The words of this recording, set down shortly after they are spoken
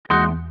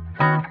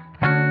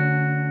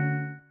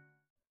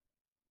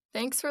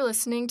Thanks for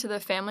listening to the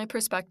Family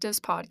Perspectives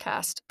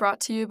podcast, brought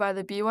to you by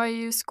the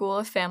BYU School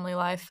of Family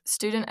Life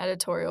Student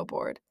Editorial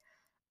Board.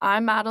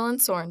 I'm Madeline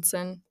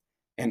Sorensen.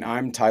 And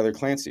I'm Tyler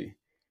Clancy.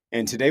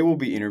 And today we'll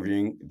be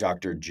interviewing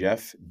Dr.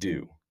 Jeff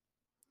Dew.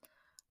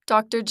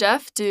 Dr.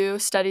 Jeff Dew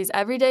studies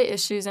everyday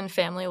issues in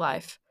family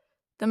life.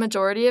 The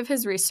majority of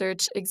his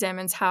research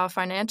examines how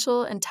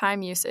financial and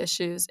time use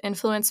issues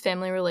influence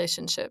family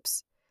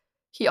relationships.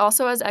 He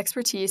also has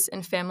expertise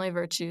in family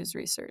virtues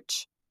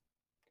research.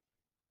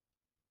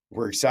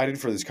 We're excited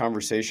for this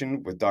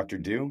conversation with Dr.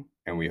 Dew,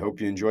 and we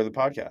hope you enjoy the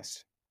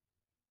podcast.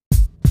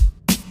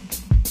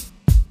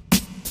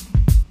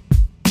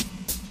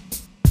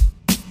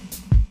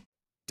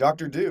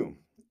 Dr. Dew,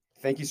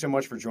 thank you so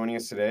much for joining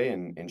us today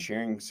and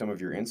sharing some of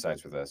your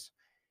insights with us.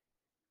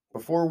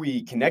 Before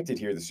we connected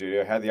here at the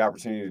studio, I had the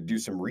opportunity to do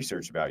some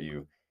research about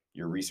you,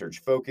 your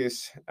research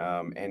focus,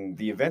 and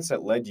the events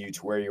that led you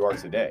to where you are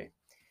today.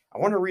 I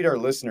want to read our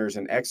listeners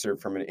an excerpt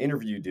from an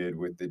interview you did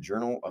with the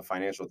Journal of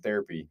Financial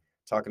Therapy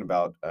talking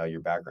about your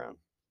background.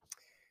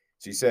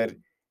 So you said,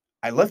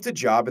 I left a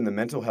job in the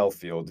mental health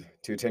field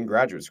to attend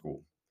graduate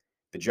school.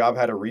 The job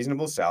had a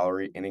reasonable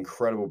salary and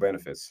incredible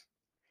benefits.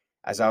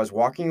 As I was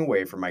walking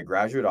away from my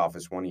graduate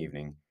office one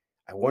evening,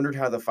 I wondered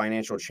how the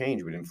financial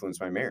change would influence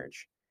my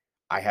marriage.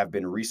 I have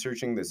been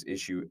researching this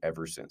issue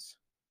ever since.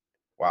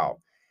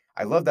 Wow.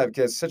 I love that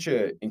because it's such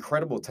an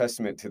incredible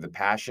testament to the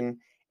passion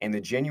and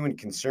the genuine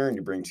concern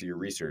you bring to your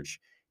research.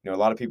 A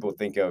lot of people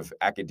think of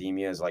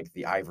academia as like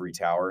the ivory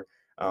tower,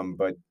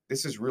 but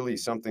this is really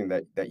something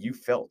that you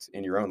felt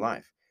in your own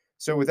life.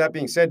 So, with that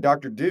being said,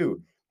 Dr.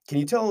 Dew, can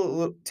you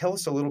tell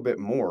us a little bit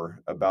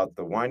more about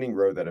the winding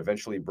road that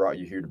eventually brought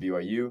you here to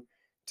BYU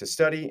to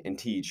study and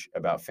teach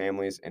about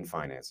families and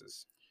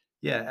finances?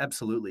 Yeah,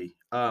 absolutely.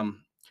 I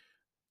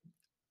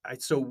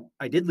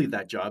did leave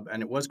that job,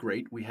 and it was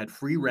great. We had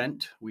free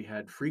rent, we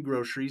had free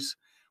groceries,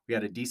 we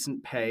had a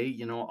decent pay,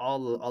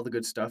 all the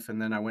good stuff.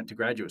 And then I went to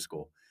graduate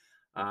school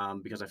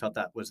because I felt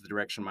that was the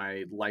direction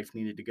my life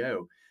needed to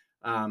go.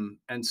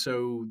 And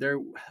so there,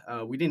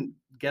 we didn't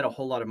get a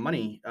whole lot of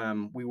money.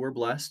 We were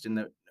blessed in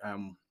that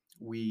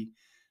we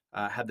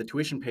had the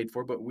tuition paid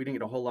for, but we didn't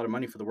get a whole lot of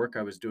money for the work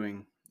I was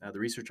doing, the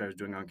research I was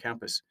doing on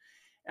campus,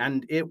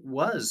 and it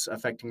was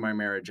affecting my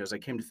marriage as I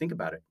came to think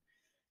about it.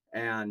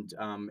 And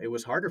it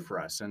was harder for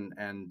us,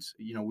 and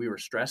we were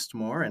stressed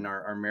more, and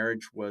our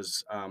marriage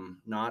was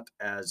not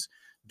as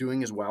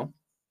doing as well.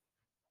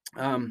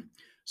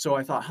 So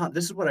I thought,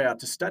 this is what I ought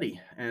to study.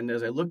 And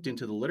as I looked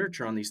into the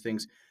literature on these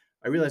things,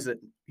 I realized that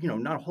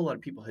not a whole lot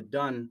of people had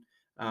done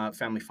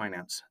family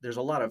finance. There's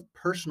a lot of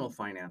personal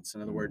finance,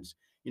 in other words,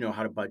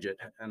 how to budget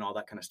and all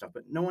that kind of stuff,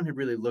 but no one had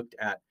really looked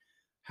at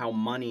how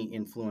money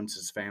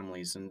influences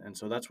families, and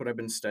so that's what I've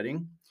been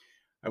studying.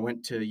 I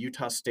went to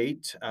Utah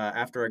State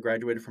after I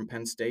graduated from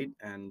Penn State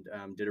and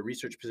did a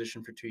research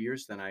position for 2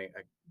 years. Then I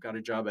got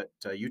a job at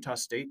Utah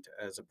State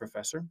as a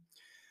professor.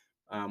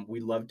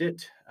 We loved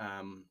it.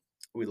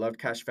 We loved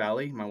Cache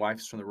Valley. My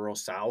wife's from the rural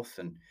South,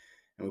 and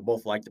we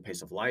both liked the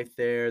pace of life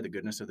there, the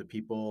goodness of the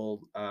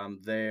people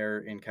there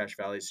in Cache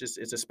Valley. It's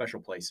a special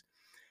place.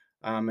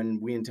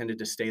 And we intended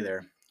to stay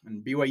there.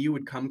 And BYU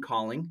would come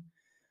calling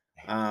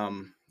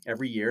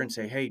every year and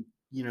say, hey,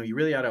 you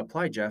really ought to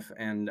apply, Jeff.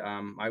 And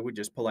I would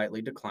just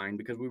politely decline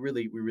because we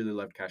really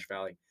loved Cache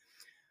Valley.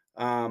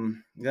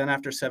 Then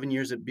after 7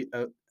 years at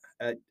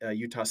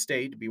Utah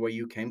State,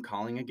 BYU came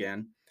calling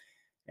again.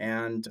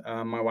 And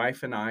my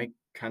wife and I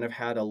kind of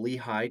had a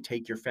Lehigh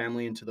take your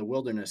family into the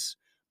wilderness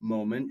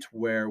moment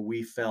where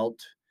we felt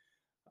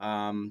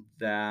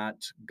that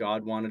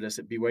God wanted us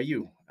at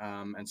BYU.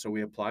 And so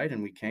we applied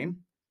and we came.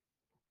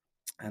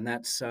 And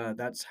that's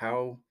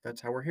how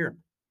we're here.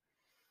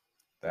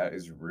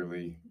 That's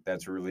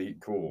really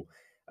cool.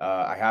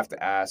 I have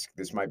to ask,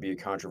 this might be a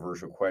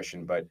controversial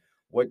question, but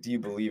what do you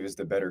believe is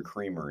the better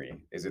creamery?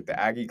 Is it the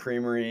Aggie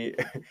Creamery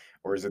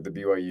or is it the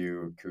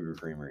BYU Cougar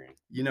Creamery?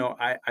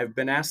 I've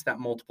been asked that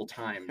multiple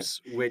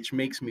times, which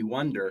makes me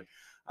wonder.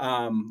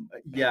 I'm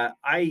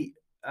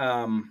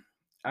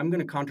going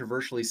to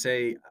controversially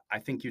say I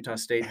think Utah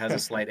State has a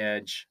slight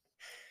edge.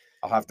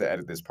 I'll have to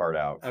edit this part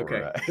out.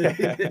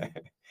 Okay.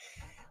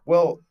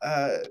 Well,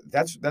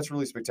 that's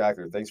really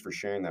spectacular. Thanks for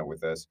sharing that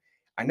with us.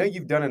 I know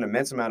you've done an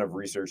immense amount of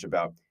research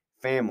about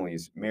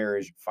families,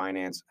 marriage,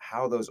 finance,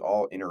 how those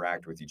all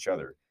interact with each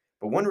other.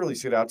 But one really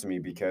stood out to me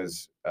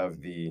because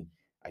of the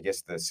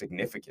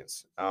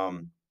significance.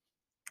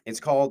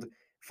 It's called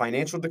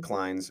Financial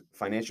Declines,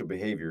 Financial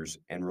Behaviors,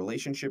 and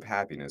Relationship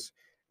Happiness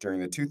during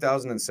the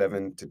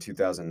 2007 to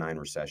 2009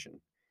 recession.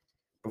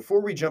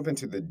 Before we jump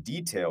into the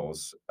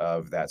details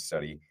of that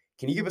study,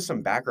 can you give us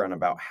some background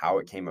about how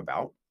it came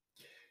about?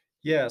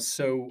 Yeah,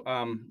 so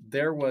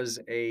there was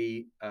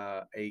a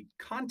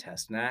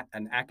contest,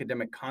 an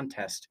academic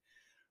contest,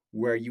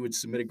 where you would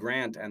submit a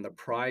grant, and the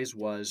prize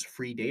was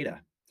free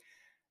data.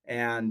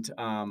 And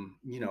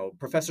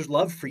professors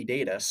love free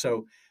data.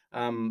 So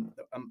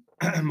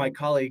my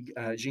colleague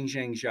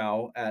Jingzheng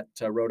Zhao at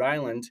Rhode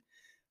Island,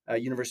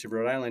 University of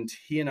Rhode Island,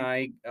 he and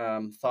I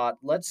thought,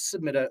 let's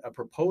submit a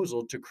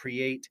proposal to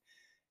create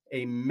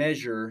a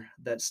measure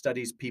that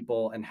studies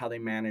people and how they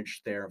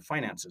manage their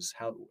finances,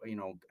 how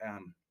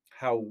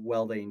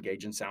well they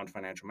engage in sound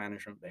financial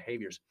management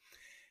behaviors.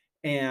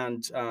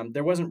 And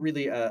there wasn't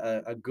really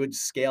a good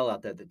scale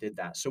out there that did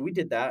that. So we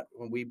did that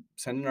when we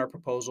sent in our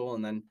proposal,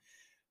 and then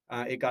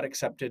it got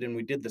accepted, and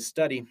we did the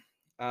study.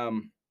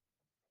 Um,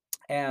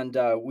 and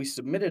we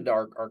submitted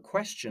our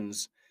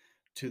questions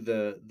to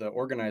the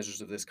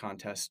organizers of this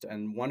contest,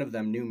 and one of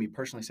them knew me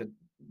personally. Said,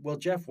 "Well,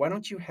 Jeff, why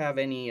don't you have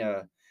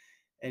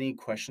any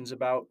questions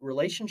about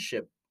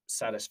relationship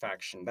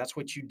satisfaction? That's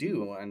what you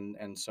do."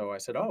 And so I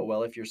said, "Oh,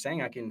 well, if you're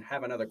saying I can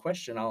have another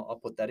question, I'll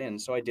put that in."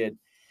 So I did,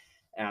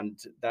 and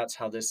that's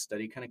how this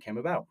study kind of came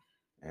about.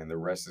 And the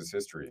rest is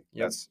history.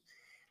 Yep. It's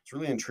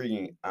really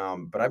intriguing.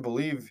 But I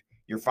believe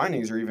your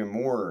findings are even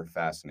more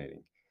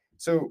fascinating.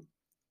 So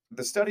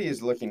the study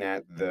is looking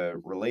at the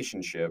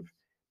relationship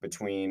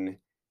between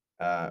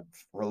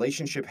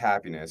relationship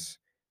happiness,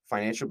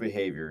 financial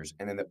behaviors,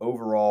 and then the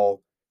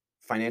overall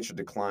financial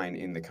decline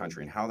in the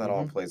country and how that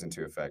all Hmm. plays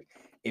into effect.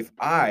 If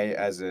I,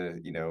 as a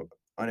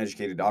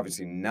uneducated,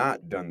 obviously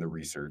not done the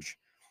research,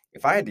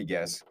 if I had to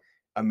guess,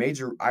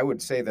 I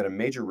would say that a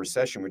major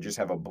recession would just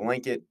have a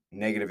blanket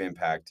negative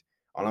impact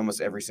on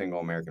almost every single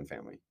American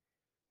family.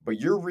 But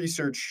your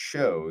research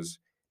shows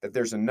that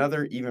there's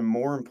another, even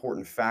more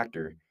important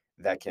factor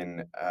that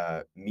can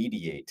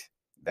mediate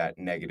that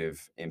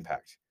negative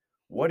impact.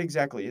 What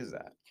exactly is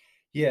that?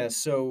 Yeah,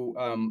 so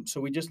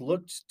we just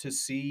looked to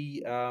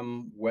see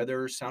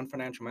whether sound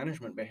financial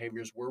management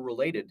behaviors were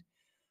related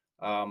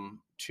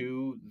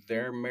to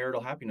their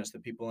marital happiness, the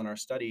people in our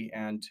study,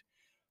 and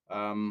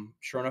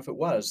sure enough, it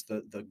was.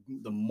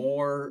 The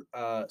more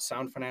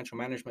sound financial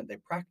management they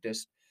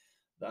practiced,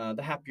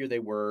 the happier they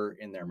were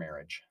in their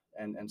marriage,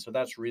 and so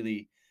that's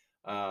really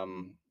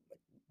um,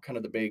 kind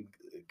of the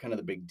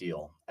big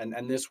deal.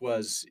 And this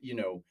was,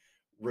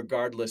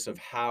 regardless of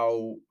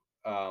how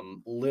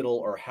little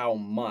or how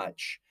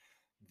much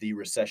the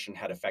recession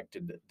had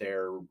affected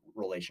their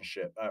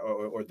relationship,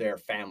 or their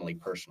family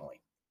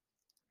personally.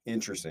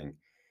 Interesting.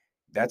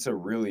 That's a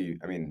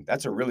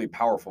really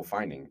powerful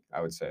finding,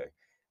 I would say.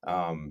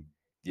 Um,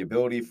 the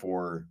ability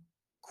for,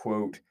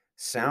 quote,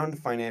 sound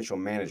financial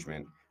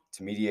management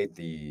to mediate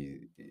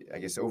the, I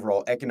guess,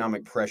 overall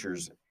economic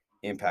pressures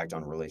impact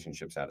on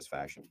relationship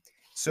satisfaction.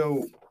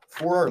 So,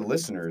 for our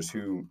listeners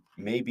who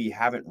maybe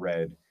haven't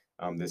read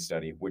this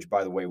study, which,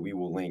 by the way, we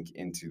will link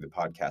into the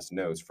podcast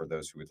notes for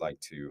those who would like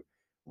to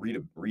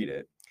read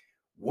it,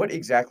 what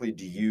exactly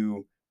do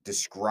you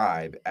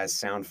describe as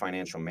sound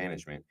financial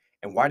management,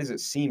 and why does it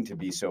seem to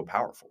be so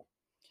powerful?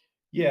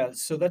 Yeah,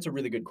 so that's a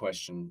really good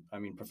question. I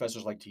mean,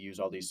 professors like to use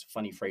all these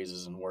funny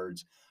phrases and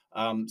words.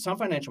 Sound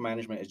financial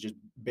management is just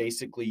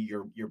basically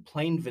your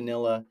plain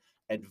vanilla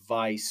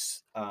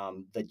advice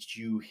that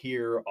you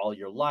hear all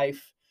your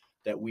life,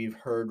 that we've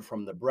heard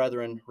from the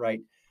brethren,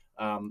 right?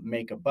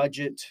 Make a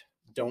budget,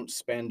 don't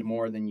spend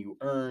more than you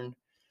earn,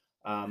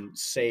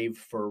 save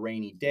for a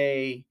rainy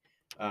day,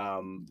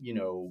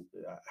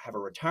 have a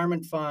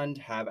retirement fund,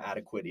 have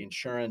adequate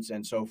insurance,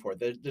 and so forth.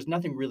 There's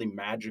nothing really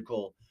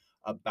magical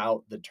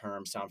about the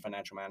term sound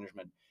financial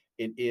management.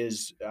 It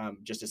is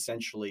just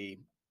essentially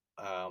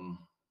um,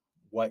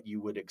 what you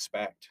would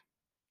expect.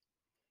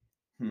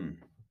 Hmm.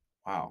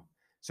 Wow.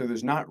 So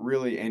there's not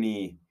really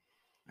any,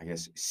 I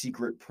guess,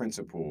 secret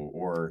principle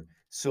or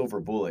silver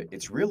bullet.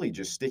 It's really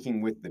just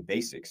sticking with the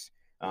basics.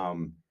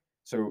 Um,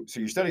 so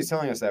your study is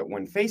telling us that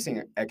when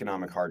facing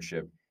economic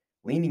hardship,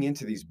 leaning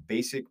into these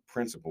basic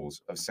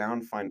principles of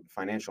sound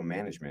financial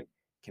management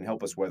can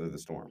help us weather the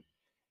storm.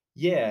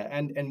 Yeah,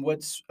 and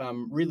what's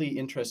really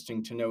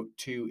interesting to note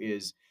too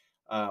is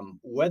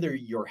whether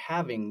you're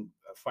having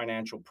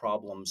financial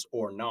problems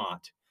or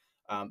not.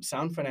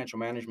 Sound financial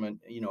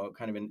management,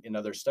 kind of in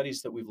other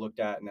studies that we've looked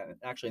at, and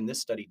actually in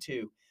this study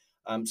too,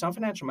 sound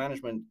financial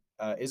management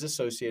is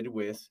associated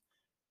with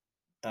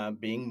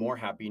being more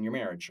happy in your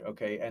marriage.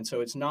 Okay, and so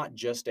it's not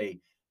just a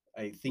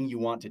thing you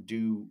want to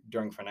do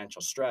during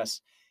financial stress.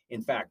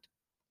 In fact,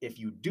 if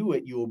you do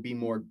it, you will be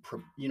more,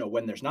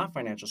 when there's not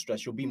financial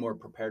stress, you'll be more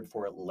prepared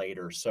for it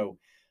later. So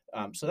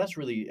that's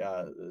really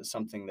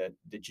something that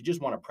you just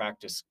want to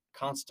practice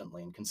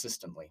constantly and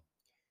consistently.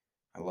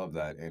 I love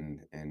that,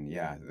 and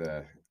yeah,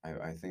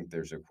 I think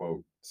there's a quote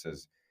that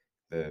says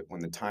that when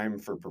the time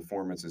for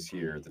performance is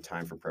here, the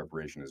time for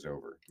preparation is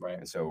over. Right.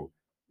 And so,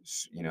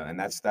 and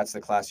that's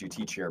the class you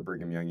teach here at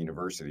Brigham Young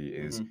University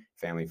is Hmm.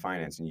 family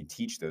finance, and you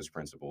teach those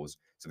principles.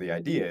 So the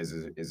idea is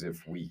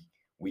if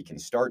we can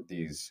start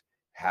these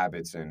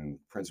habits and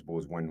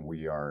principles when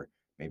we are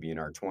maybe in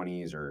our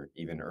 20s or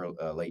even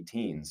late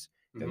teens,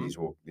 then Hmm.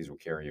 these will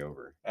carry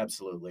over.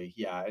 Absolutely.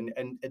 Yeah.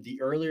 And the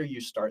earlier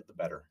you start, the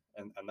better.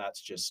 And that's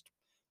just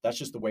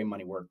the way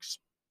money works.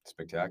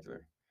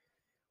 Spectacular.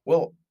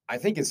 Well, I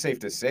think it's safe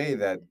to say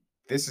that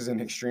this is an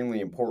extremely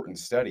important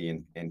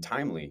study and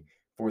timely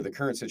for the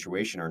current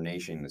situation our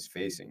nation is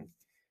facing.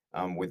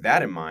 With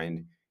that in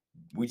mind,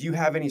 would you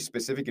have any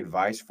specific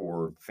advice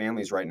for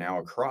families right now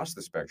across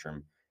the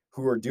spectrum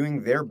who are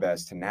doing their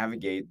best to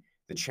navigate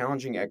the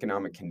challenging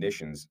economic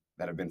conditions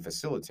that have been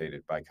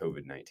facilitated by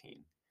COVID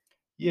 19?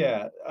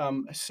 Yeah.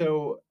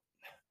 So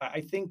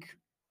I think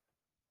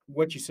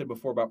what you said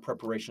before about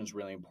preparation is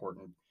really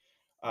important.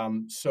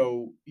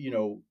 So,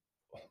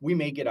 we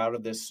may get out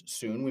of this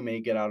soon, we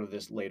may get out of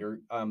this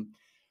later.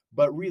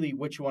 But really,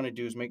 what you want to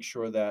do is make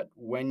sure that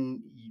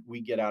when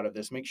we get out of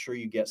this, make sure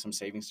you get some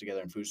savings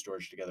together and food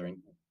storage together and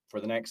for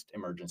the next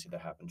emergency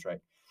that happens, right?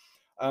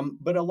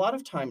 But a lot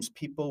of times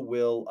people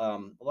will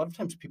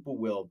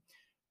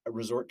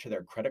resort to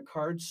their credit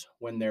cards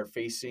when they're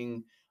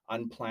facing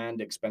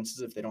unplanned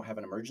expenses if they don't have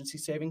an emergency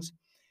savings.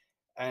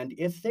 And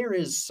if there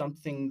is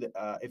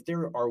if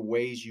there are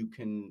ways you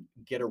can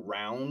get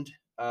around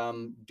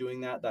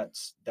doing that,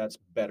 that's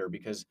better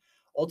because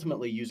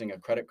ultimately using a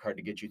credit card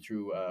to get you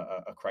through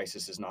a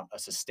crisis is not a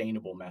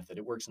sustainable method.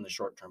 It works in the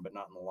short term, but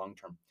not in the long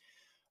term.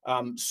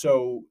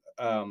 So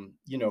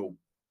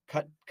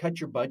cut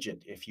your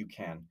budget if you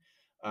can.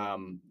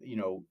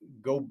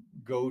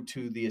 Go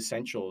to the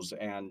essentials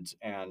and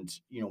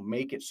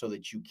make it so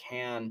that you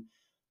can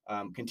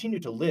continue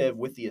to live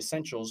with the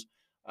essentials.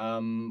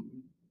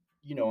 Um,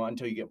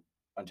 until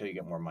you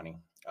get more money.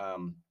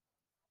 Um,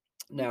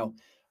 Now,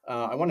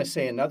 I want to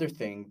say another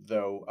thing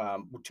though.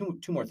 Two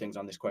more things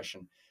on this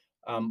question.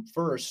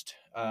 First,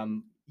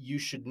 um, you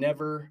should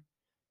never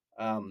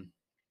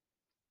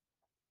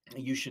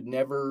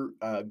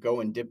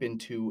go and dip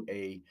into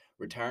a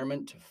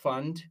retirement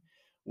fund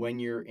when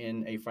you're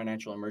in a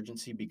financial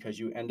emergency because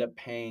you end up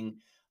paying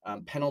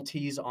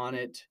penalties on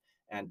it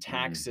and Mm,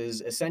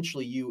 taxes.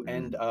 Essentially, you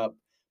end mm. up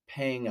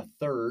paying a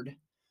third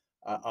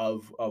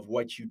of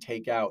what you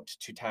take out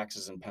to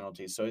taxes and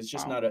penalties. So Wow.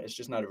 it's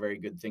just not a very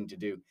good thing to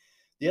do.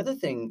 The other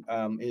thing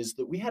is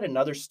that we had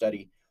another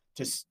study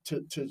to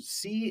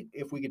see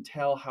if we could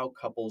tell how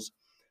couples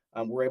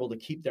were able to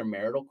keep their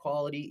marital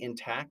quality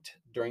intact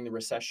during the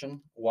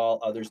recession while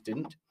others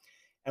didn't.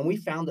 And we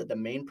found that the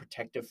main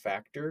protective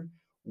factor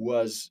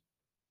was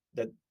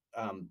that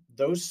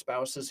those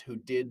spouses who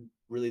did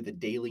really the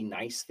daily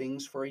nice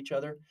things for each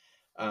other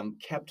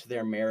kept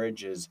their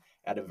marriages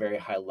at a very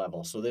high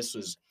level. So this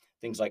was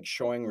things like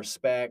showing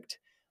respect,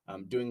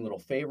 doing little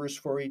favors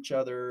for each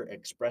other,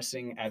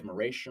 expressing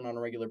admiration on a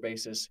regular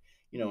basis,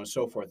 and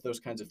so forth.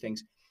 Those kinds of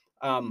things.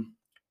 Um,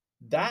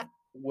 that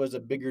was a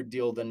bigger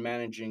deal than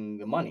managing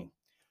the money.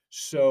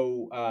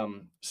 So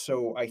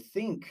I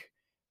think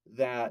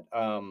that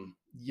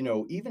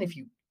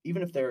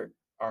even if there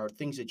are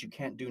things that you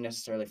can't do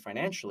necessarily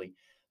financially,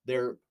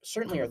 there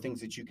certainly are things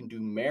that you can do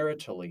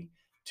maritally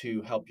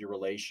to help your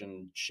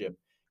relationship,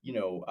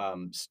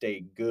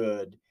 stay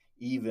good,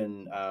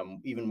 even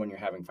when you're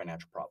having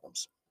financial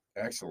problems.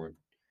 Excellent.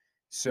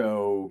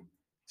 So,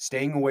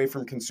 staying away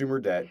from consumer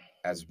debt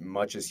as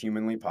much as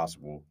humanly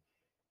possible,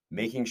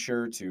 making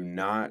sure to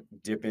not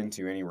dip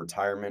into any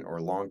retirement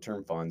or long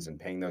term funds and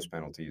paying those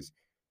penalties,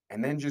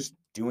 and then just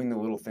doing the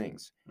little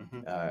things,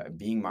 Hmm.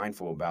 being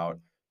mindful about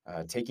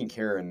taking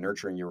care and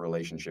nurturing your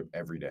relationship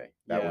every day.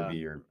 That would Yeah. be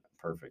your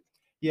perfect.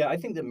 Yeah, I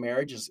think that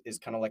marriage is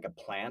kind of like a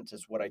plant,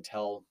 is what I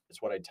tell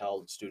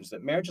students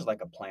that marriage is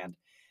like a plant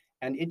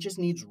and it just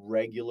needs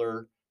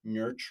regular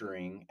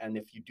nurturing. And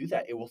if you do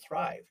that, it will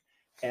thrive.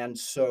 And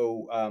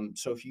so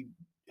if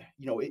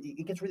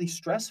it gets really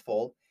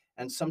stressful,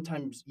 and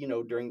sometimes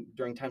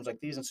during times like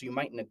these, and so you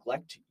might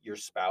neglect your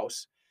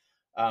spouse.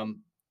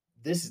 Um,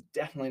 this is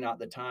definitely not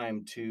the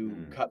time to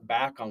Mm, cut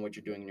back on what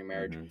you're doing in your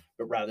marriage, mhm.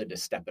 but rather to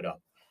step it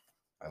up.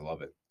 I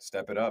love it.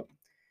 Step it up.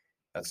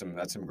 That's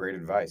some great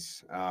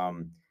advice.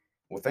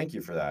 Well, thank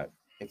you for that.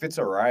 If it's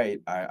all right,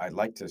 I'd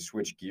like to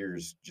switch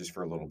gears just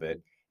for a little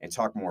bit and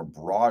talk more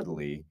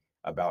broadly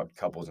about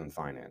couples and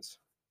finance.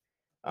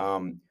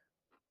 Um,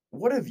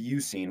 what have you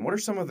seen? What are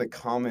some of the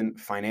common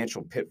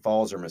financial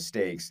pitfalls or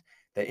mistakes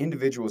that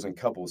individuals and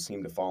couples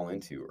seem to fall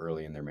into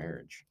early in their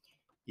marriage?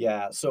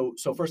 Yeah. So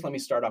first, let me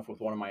start off with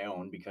one of my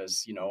own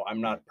because I'm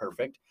not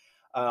perfect.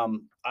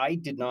 I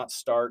did not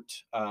start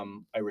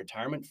a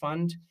retirement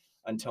fund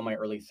until my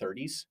early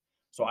 30s,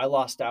 so I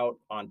lost out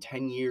on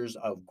 10 years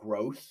of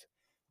growth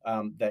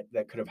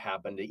that could have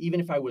happened. Even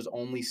if I was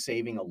only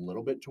saving a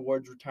little bit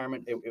towards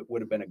retirement, it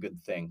would have been a good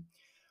thing.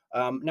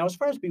 Now, as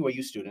far as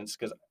BYU students,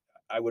 because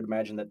I would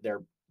imagine that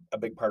they're a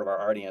big part of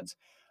our audience,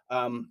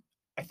 um,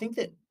 I think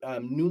that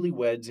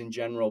newlyweds in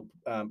general,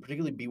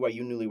 particularly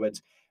BYU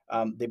newlyweds,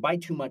 they buy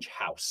too much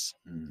house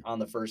Mm, on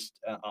the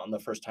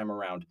first time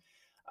around,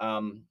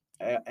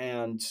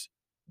 and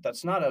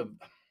that's not a.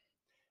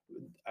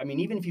 I mean,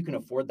 even if you can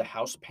afford the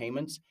house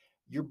payments,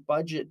 your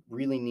budget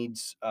really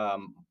needs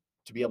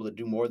to be able to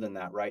do more than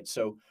that, right?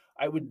 So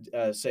I would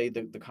say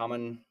the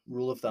common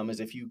rule of thumb is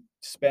if you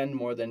spend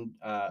more than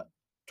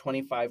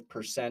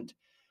 25%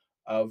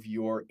 of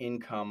your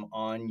income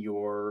on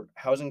your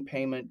housing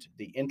payment,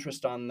 the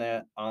interest on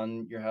that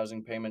on your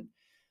housing payment,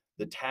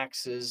 the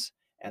taxes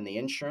and the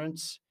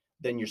insurance,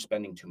 then you're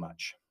spending too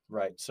much,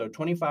 right? So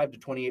 25 to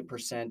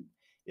 28%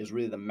 is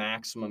really the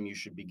maximum you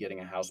should be getting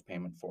a house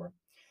payment for.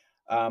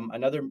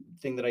 Another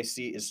thing that I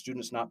see is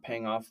students not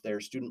paying off their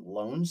student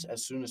loans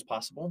as soon as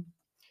possible,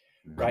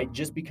 right? mm,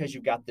 Just because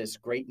you've got this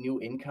great new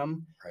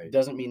income right.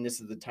 doesn't mean this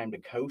is the time to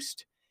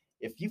coast.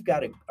 if you've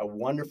got a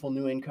wonderful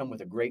new income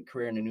with a great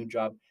career and a new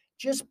job,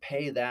 just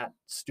pay that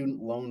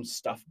student loan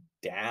stuff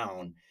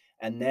down.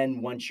 And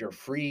then once you're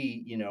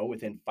free,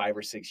 within 5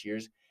 or 6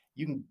 years,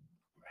 you can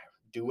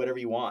do whatever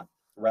you want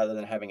rather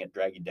than having it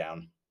drag you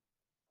down.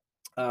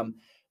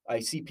 I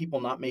see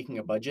people not making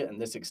a budget, and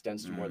this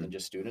extends to more than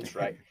just students,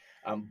 right?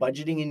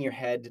 Budgeting in your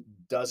head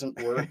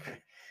doesn't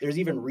work. There's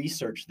even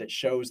research that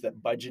shows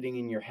that budgeting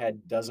in your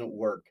head doesn't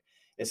work.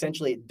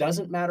 Essentially, it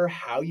doesn't matter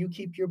how you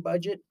keep your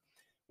budget,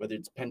 whether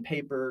it's pen,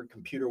 paper,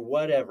 computer,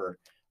 whatever,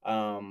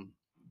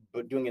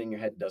 but doing it in your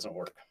head doesn't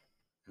work.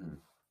 Hmm.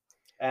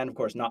 And of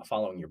course, not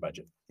following your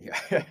budget.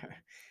 Yeah,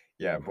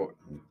 yeah, but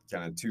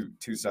kind of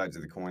two sides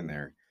of the coin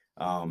there.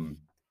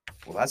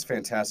 Well, that's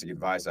fantastic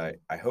advice.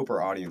 I hope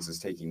our audience is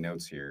taking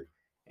notes here,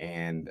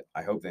 and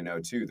I hope they know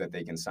too that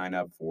they can sign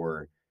up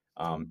for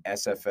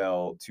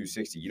SFL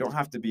 260. You don't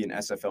have to be an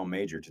SFL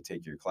major to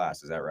take your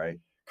class. Is that right?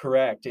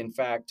 Correct. In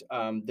fact,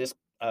 this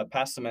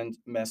past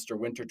semester,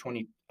 winter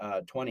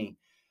 2020,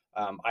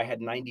 I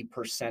had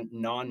 90%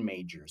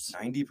 non-majors.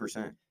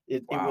 90%.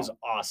 It Wow. was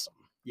awesome.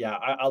 Yeah,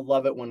 I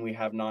love it when we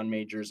have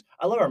non-majors.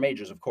 I love our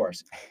majors, of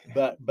course,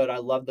 but I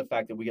love the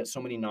fact that we get so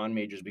many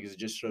non-majors because it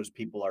just shows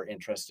people are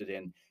interested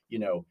in,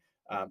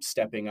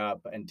 stepping up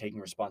and taking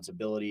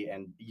responsibility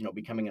and,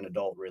 becoming an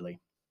adult, really.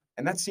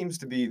 And that seems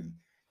to be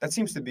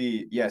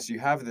yes, you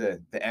have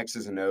the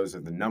X's and O's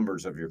of the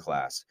numbers of your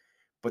class,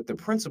 but the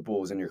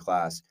principles in your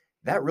class,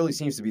 that really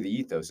seems to be the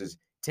ethos is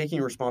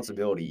taking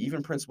responsibility.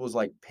 Even principles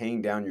like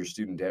paying down your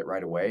student debt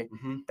right away,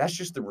 Mm-hmm. that's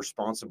just the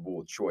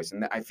responsible choice.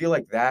 And I feel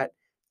like that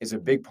is a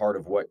big part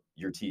of what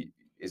your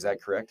is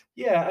that correct?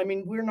 Yeah, I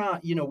mean, we're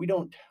not, we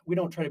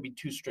don't try to be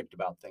too strict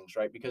about things,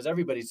 right? Because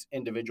everybody's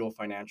individual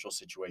financial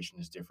situation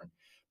is different.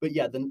 But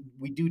yeah, then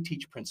we do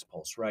teach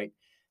principles, right?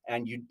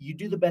 And you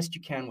do the best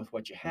you can with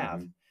what you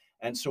have. Mhm.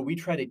 And so we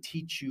try to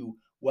teach you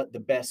what the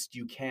best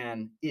you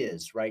can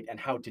is, right? And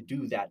how to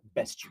do that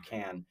best you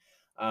can.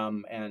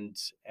 And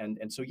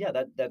so yeah,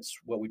 that's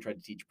what we try to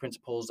teach: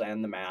 principles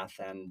and the math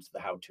and the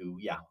how to,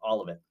 yeah,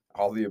 all of it.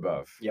 All the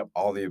above. Yep.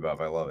 All the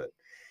above. I love it.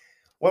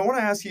 Well, I want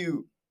to ask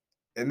you,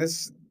 and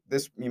this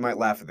you might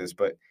laugh at this,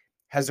 but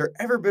has there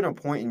ever been a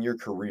point in your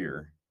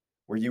career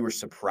where you were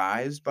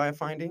surprised by a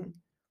finding,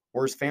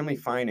 or is family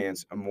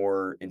finance a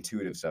more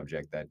intuitive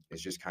subject that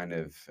is just kind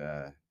of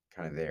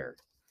there?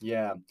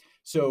 Yeah.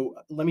 So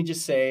let me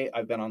just say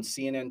I've been on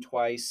CNN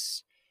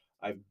twice.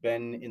 I've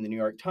been in the New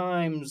York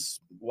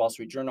Times, Wall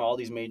Street Journal, all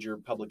these major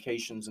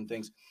publications and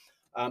things,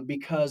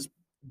 because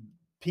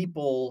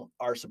people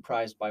are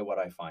surprised by what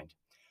I find.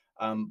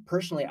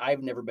 Personally,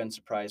 I've never been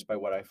surprised by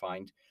what I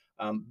find,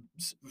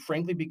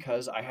 frankly,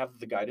 because I have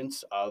the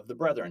guidance of the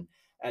brethren,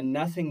 and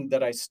nothing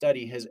that I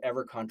study has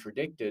ever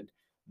contradicted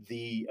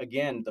the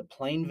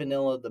plain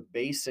vanilla, the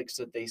basics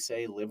that they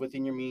say: live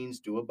within your means,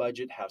 do a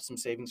budget, have some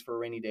savings for a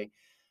rainy day.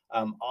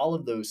 All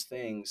of those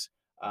things,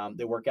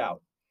 they work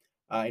out.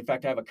 In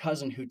fact, I have a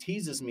cousin who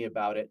teases me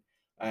about it,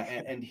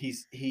 and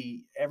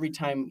he every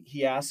time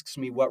he asks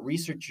me what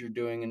research you're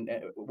doing and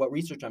what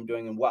research I'm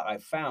doing and what I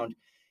found,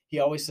 he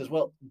always says,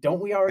 "Well,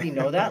 don't we already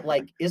know that?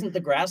 Like, isn't the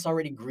grass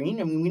already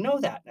green? I mean, we know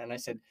that." And I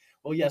said,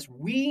 "Well, yes,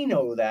 we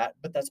know that,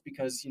 but that's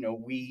because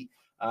we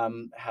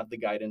have the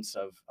guidance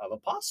of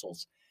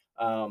apostles."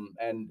 But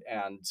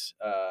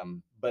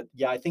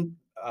yeah, I think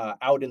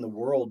out in the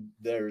world,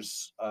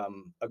 there's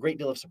a great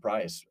deal of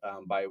surprise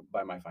by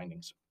my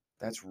findings.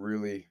 That's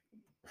really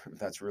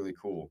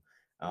cool.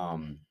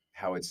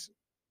 How it's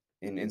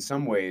in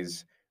some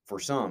ways, for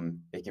some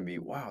it can be,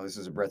 wow, this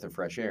is a breath of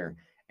fresh air,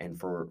 and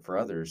for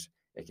others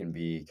it can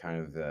be kind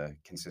of the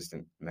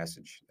consistent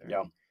message there.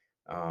 Yeah.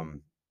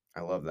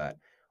 I love that.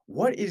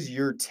 What is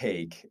your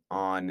take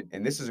on,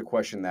 and this is a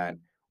question that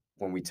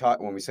when we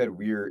said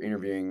we're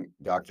interviewing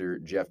Dr.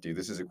 Jeff Dew,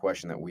 this is a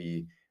question that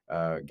we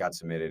got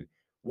submitted.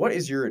 What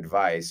is your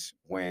advice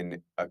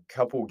when a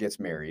couple gets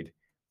married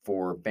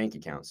for bank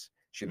accounts?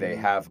 Should they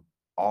Mhm. have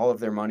all of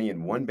their money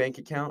in one bank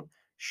account?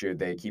 Should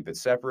they keep it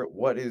separate?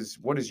 What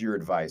is your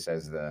advice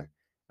as the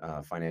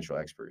financial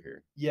expert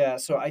here? Yeah,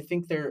 so I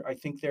think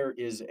there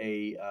is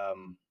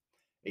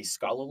a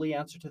scholarly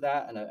answer to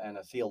that and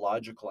a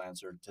theological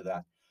answer to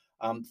that.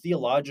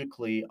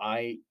 Theologically,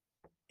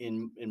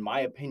 in my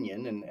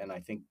opinion, and I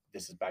think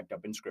this is backed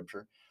up in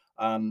scripture,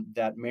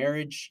 that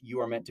marriage, you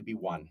are meant to be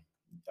one.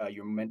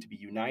 You're meant to be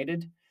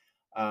united,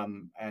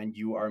 and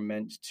you are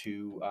meant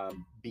to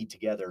be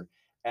together.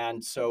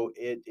 And so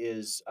it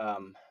is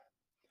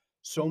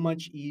so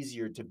much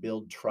easier to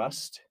build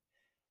trust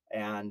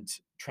and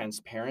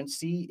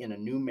transparency in a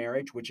new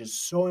marriage, which is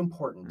so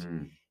important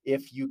Mm,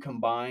 if you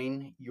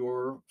combine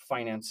your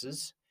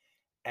finances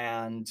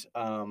and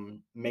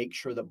make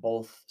sure that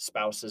both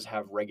spouses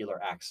have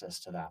regular access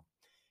to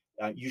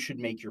that. You should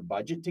make your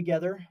budget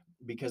together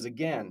because,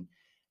 again,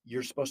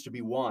 you're supposed to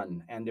be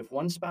one. And if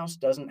one spouse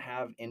doesn't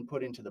have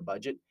input into the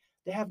budget,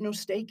 they have no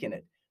stake in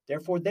it.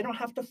 Therefore, they don't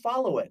have to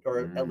follow it, or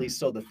at mm. least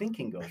so the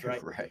thinking goes,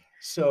 right? Right.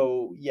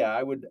 So,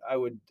 yeah,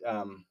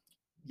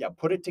 yeah,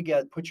 put it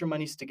together, put your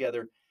monies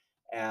together,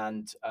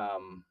 and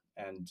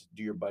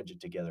do your budget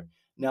together.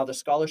 Now, the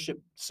scholarship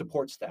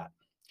supports that.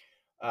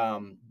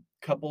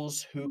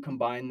 Couples who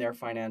combine their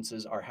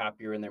finances are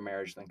happier in their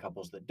marriage than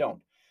couples that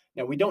don't.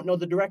 Now, we don't know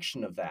the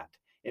direction of that.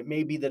 It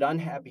may be that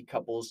unhappy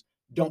couples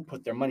don't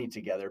put their money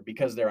together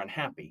because they're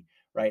unhappy,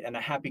 right? And the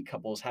happy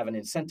couples have an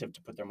incentive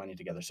to put their money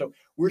together. So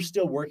we're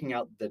still working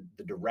out the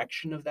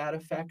direction of that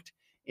effect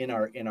in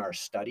our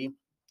study,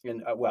 in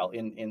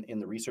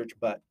the research.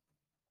 But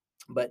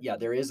yeah,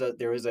 there is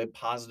a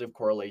positive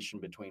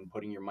correlation between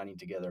putting your money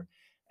together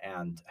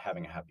and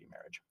having a happy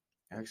marriage.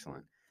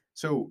 Excellent.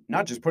 So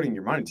not just putting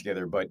your money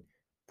together, but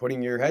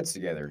putting your heads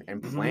together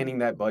and Mhm. planning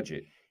that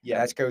budget.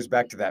 Yeah, That goes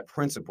back to that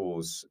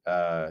principles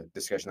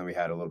discussion that we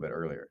had a little bit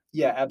earlier.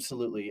 yeah,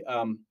 absolutely.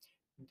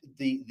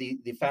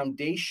 The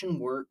foundation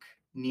work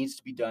needs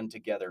to be done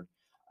together.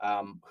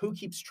 Who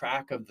keeps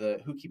track of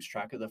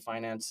the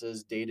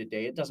finances day to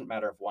day? It doesn't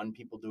matter if one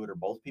people do it or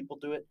both people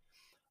do it.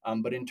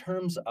 But in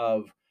terms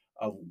of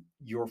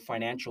your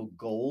financial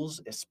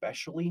goals,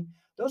 especially,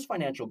 those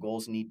financial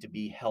goals need to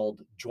be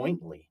held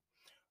jointly,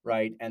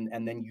 right?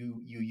 And then you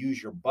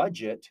use your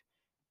budget,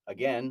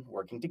 again,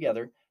 working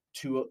together,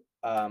 to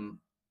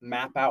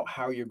map out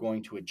how you're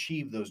going to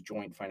achieve those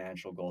joint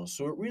financial goals.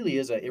 So it really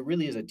is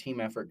a team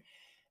effort.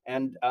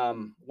 And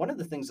one of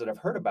the things that I've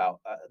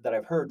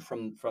heard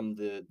from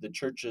the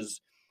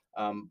church's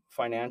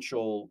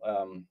financial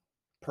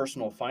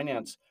personal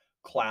finance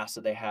class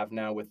that they have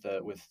now with the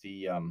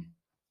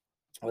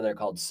what they're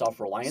called,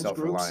 self-reliance groups.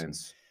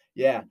 Self-reliance.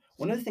 Yeah.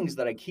 One of the things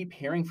that I keep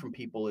hearing from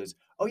people is,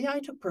 "Oh yeah, I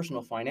took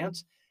personal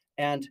finance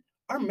and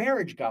our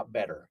marriage got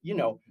better." They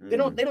don't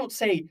Mm. they don't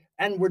say,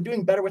 "And we're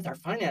doing better with our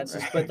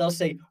finances," but they'll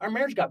say, "Our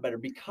marriage got better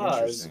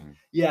because," Interesting.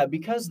 yeah,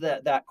 because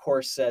that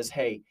course says,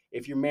 "Hey,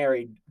 if you're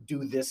married,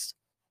 do this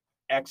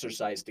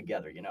exercise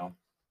together."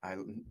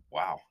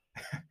 Wow.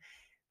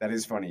 That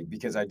is funny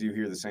because I do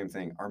hear the same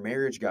thing. Our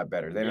marriage got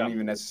better. They don't Yeah.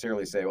 even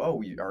necessarily say, "Oh,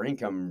 our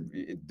income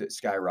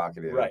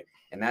skyrocketed," Right.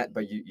 and that.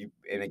 But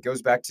and it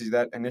goes back to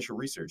that initial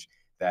research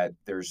that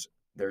there's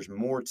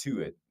more to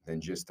it than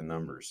just the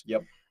numbers.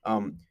 Yep.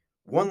 Um,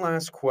 One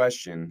last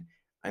question,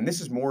 and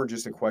this is more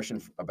just a question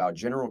about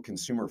general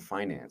consumer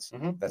finance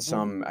Mhm, that mhm.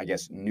 some, I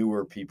guess,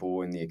 newer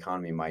people in the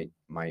economy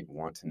might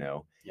want to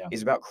know Yeah.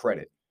 is about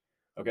credit.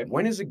 Okay.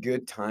 When is a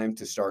good time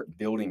to start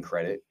building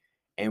credit,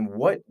 and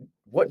what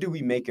do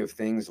we make of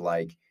things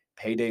like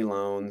payday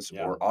loans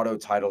Yeah. or auto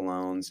title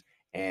loans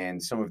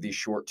and some of these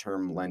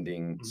short-term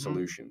lending Mhm.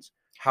 solutions?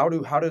 How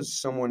does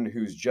someone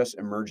who's just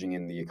emerging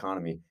in the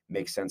economy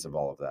make sense of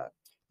all of that?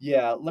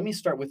 Yeah, let me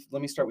start with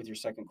your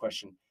second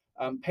question.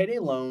 Payday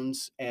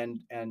loans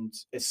and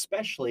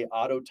especially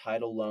auto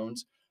title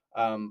loans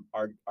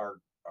are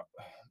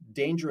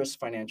dangerous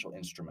financial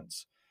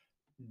instruments.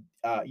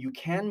 You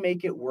can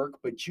make it work,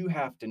 but you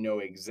have to know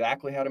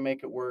exactly how to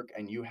make it work,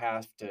 and you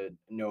have to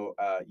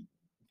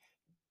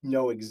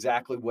know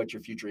exactly what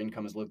your future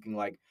income is looking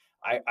like.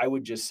 I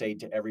would just say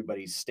to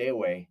everybody, stay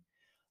away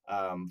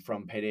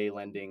from payday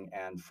lending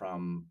and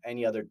from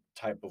any other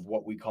type of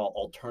what we call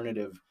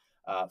alternative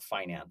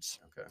finance.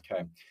 Okay.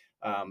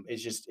 Okay,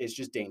 it's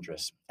just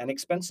dangerous and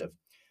expensive.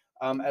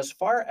 As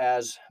far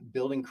as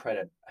building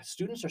credit,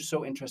 students are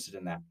so interested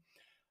in that.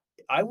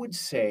 I would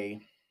say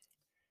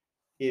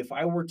if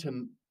I were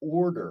to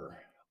order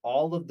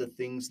all of the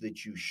things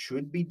that you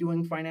should be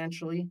doing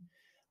financially,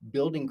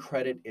 building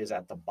credit is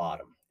at the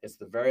bottom. It's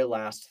the very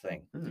last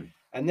thing. Hmm.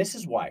 And this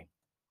is why.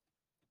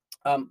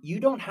 You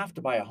don't have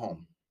to buy a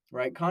home,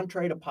 right?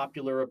 Contrary to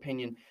popular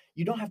opinion,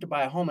 you don't have to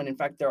buy a home. And in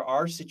fact, there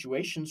are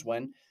situations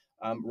when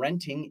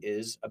renting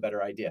is a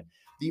better idea.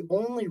 The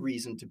only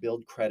reason to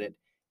build credit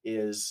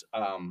is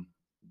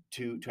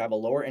to have a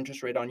lower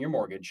interest rate on your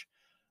mortgage,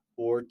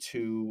 or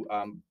to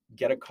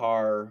get a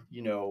car,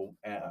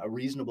 a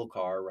reasonable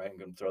car, right? I'm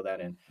going to throw that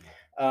in.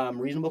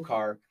 Reasonable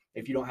car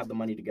if you don't have the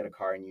money to get a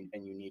car and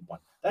you need one.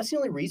 That's the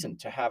only reason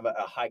to have a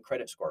high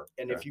credit score.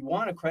 And Okay. if you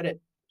want a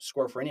credit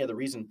score for any other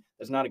reason,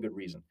 that's not a good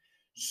reason.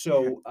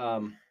 So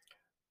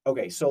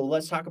okay, so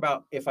let's talk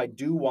about if I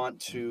do want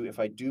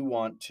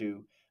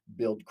to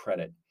build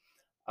credit.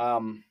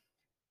 Um,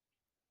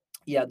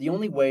 yeah, the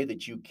only way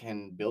that you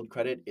can build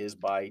credit is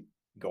by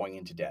going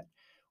into debt,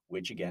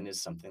 which again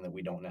is something that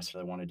we don't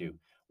necessarily want to do.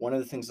 One of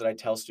the things that I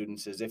tell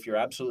students is if you're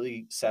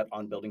absolutely set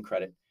on building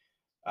credit,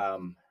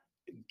 um,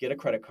 get a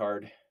credit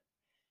card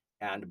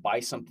and buy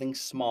something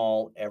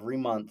small every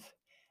month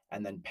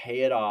and then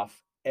pay it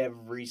off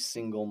every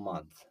single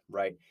month,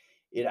 right?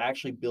 It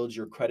actually builds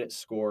your credit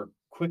score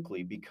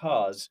quickly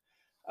because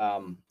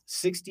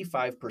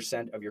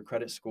 65% of your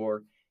credit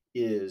score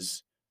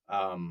is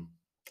um,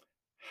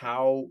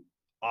 how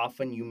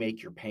often you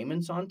make your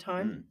payments on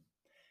time Hmm.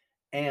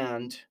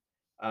 and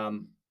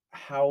um,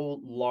 how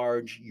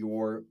large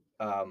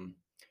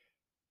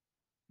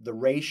the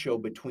ratio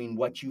between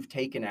what you've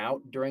taken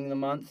out during the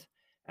month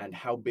and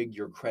how big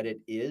your credit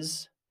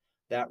is.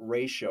 That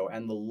ratio,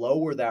 and the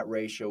lower that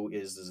ratio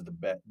is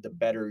the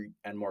better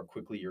and more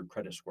quickly your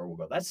credit score will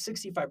go. That's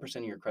 65%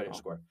 of your credit Oh.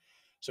 score.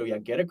 So yeah,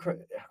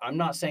 I'm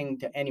not saying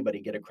to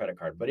anybody get a credit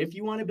card, but if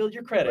you want to build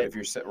your But credit, if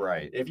you're set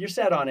right, if you're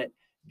set on it,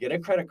 get a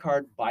credit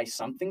card, buy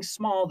something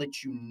small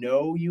that you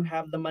know you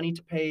have the money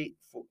to pay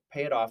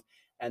it off,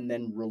 and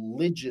then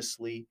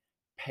religiously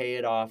pay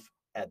it off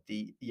at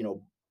the,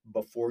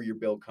 before your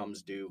bill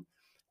comes due.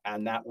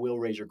 And that will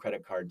raise your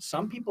credit card.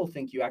 Some people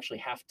think you actually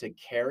have to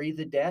carry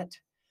the debt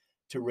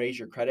to raise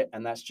your credit,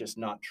 and that's just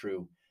not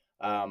true.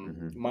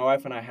 My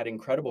wife and I had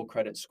incredible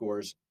credit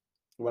scores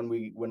when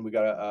we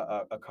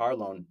got a car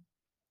loan,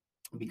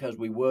 because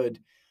we would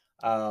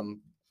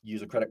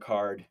use a credit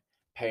card,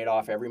 pay it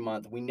off every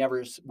month. We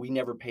never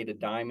paid a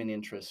dime in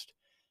interest,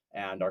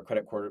 and our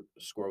credit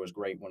score was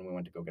great when we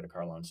went to go get a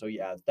car loan. So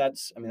yeah,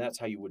 that's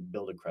how you would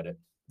build a credit.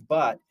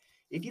 But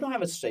if you don't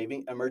have a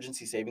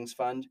emergency savings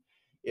fund,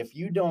 if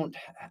you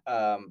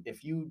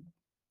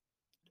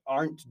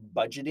aren't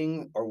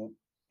budgeting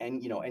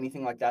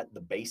anything like that,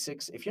 the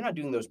basics, if you're not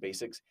doing those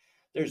basics,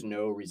 there's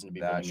no reason to be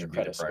building your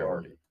credit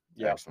score.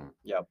 Yep. Excellent.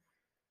 Yep.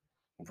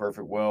 Well,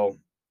 perfect. Well,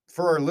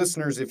 for our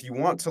listeners, if you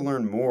want to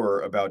learn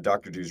more about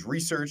Dr. Du's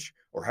research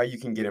or how you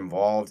can get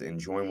involved and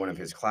join one of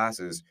his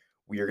classes,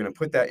 we are going to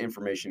put that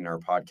information in our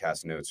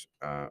podcast notes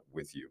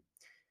with you.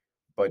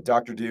 But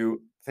Dr. Du,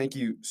 thank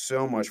you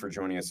so much for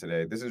joining us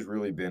today. This has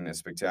really been a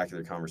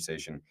spectacular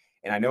conversation.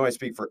 And I know I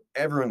speak for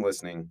everyone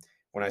listening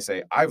when I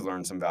say I've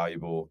learned some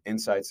valuable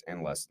insights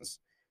and lessons.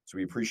 So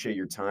we appreciate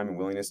your time and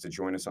willingness to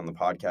join us on the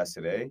podcast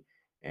today.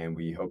 And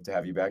we hope to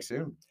have you back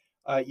soon.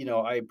 I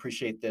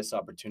appreciate this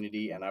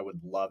opportunity, and I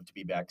would love to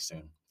be back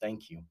soon.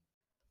 Thank you.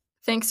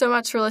 Thanks so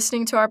much for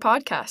listening to our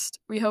podcast.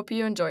 We hope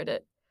you enjoyed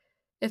it.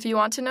 If you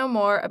want to know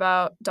more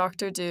about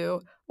Dr.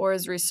 Du or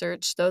his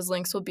research, those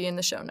links will be in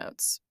the show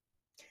notes.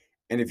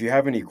 And if you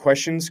have any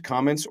questions,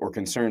 comments, or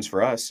concerns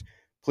for us,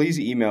 please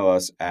email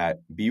us at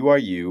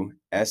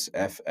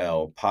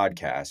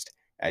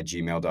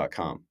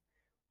byusflpodcast@gmail.com.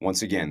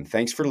 Once again,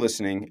 thanks for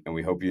listening, and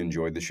we hope you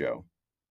enjoyed the show.